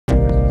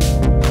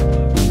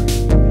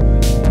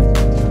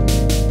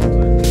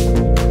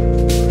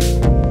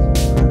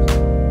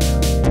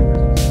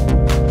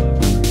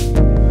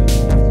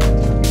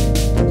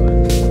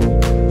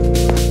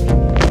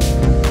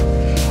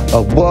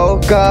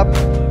woke up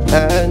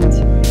and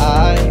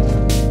I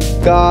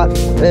got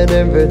an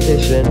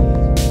invitation.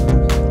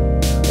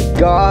 I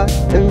got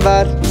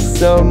invited to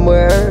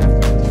somewhere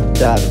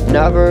that I've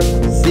never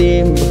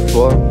seen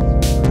before.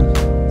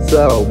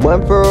 So I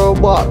went for a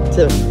walk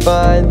to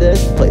find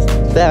this place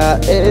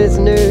that is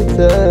new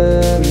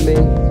to me.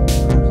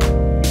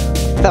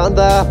 Found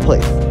that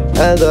place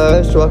and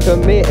the host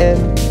welcomed me in.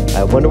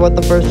 I wonder what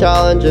the first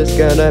challenge is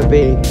gonna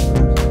be,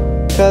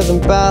 'cause I'm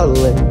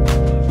battling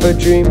for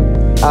Dream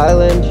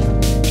Island.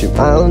 Dream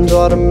Island's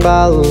what I'm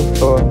battling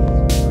for.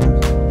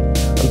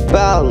 I'm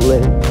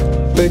battling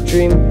for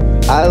Dream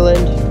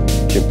Island.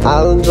 Dream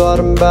Island's what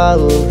I'm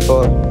battling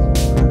for.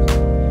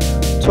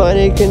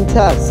 20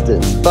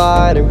 contestants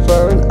fighting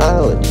for an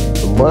island,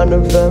 and one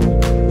of them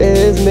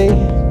is me.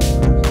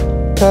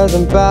 'Cause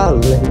I'm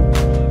battling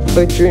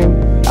for Dream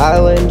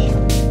Island.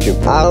 Dream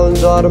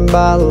Island's what I'm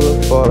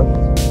battling for.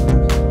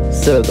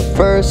 So the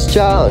first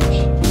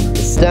challenge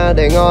is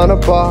standing on a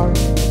bar.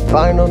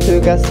 Final two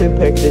guys to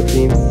pick the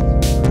teams.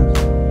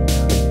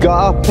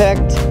 Got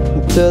picked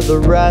to the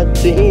red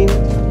team.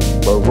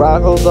 My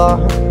rivals are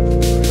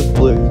the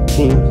blue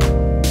team.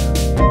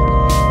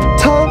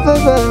 Time for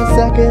the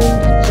second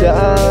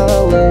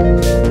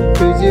challenge.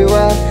 Who's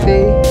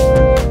UFE?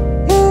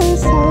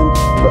 It's time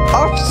for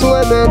office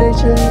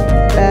elimination,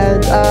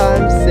 and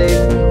I'm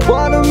safe.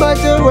 What am I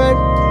doing?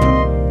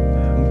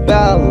 I'm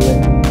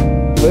battling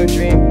for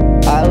Dream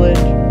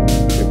Island.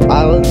 Dream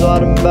Island's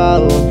what I'm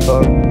battling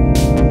for.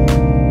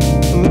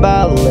 I'm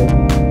battling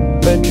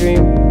for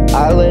Dream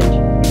Island.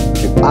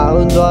 Dream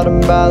Island's what I'm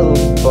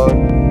battling for.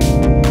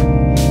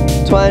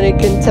 20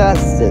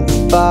 contestants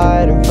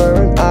fighting for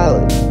an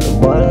island,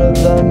 and one of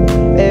them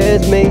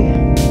is me.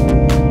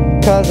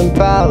 'Cause I'm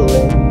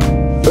battling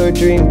for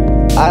Dream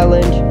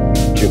Island.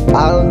 Dream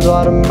Island's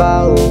what I'm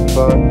battling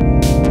for.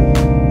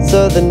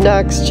 So the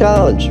next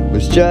challenge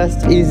was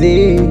just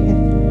easy,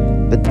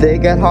 but they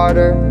get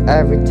harder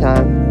every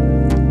time.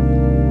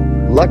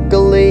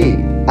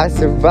 Luckily, I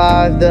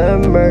survived the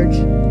merge.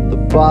 The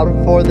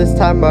bottom four this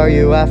time are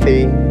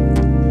UFE.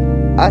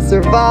 I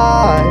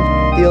survived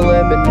the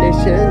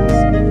eliminations.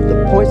 The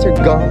points are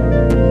gone.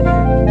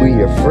 We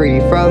are free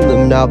from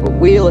them now, but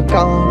we look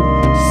on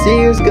to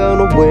see who's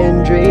gonna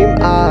win Dream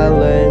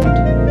Island.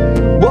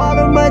 What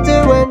am I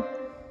doing?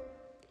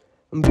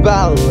 I'm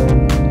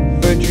battling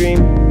for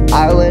Dream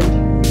Island.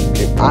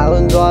 Dream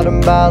Island's what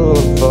I'm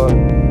battling for.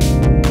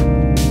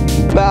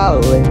 I'm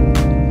battling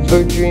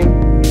for Dream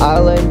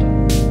Island.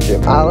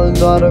 Dream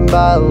Island's what I'm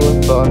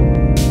battling for.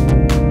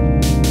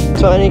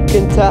 20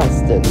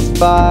 contestants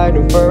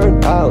fighting for an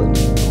island,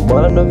 and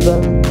one of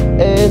them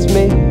is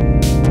me.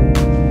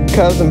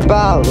 'Cause I'm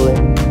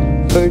battling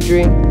for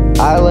Dream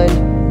Island.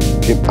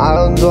 Dream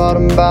Island's what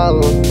I'm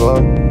battling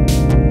for.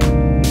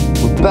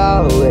 We're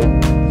battling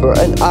for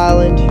an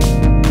island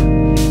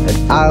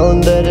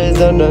that is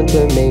unknown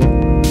to me.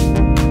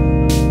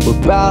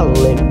 We're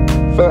battling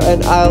for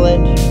an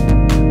island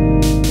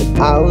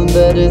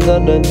that is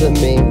unknown to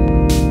me.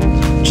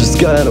 Just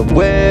gonna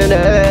win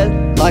it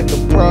like a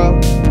pro.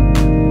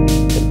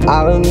 An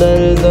island that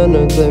is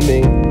unknown to me.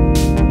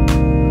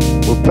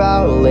 We're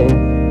battling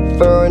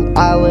for an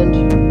island.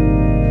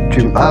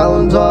 Dream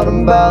Island's what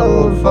I'm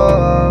battling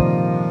for.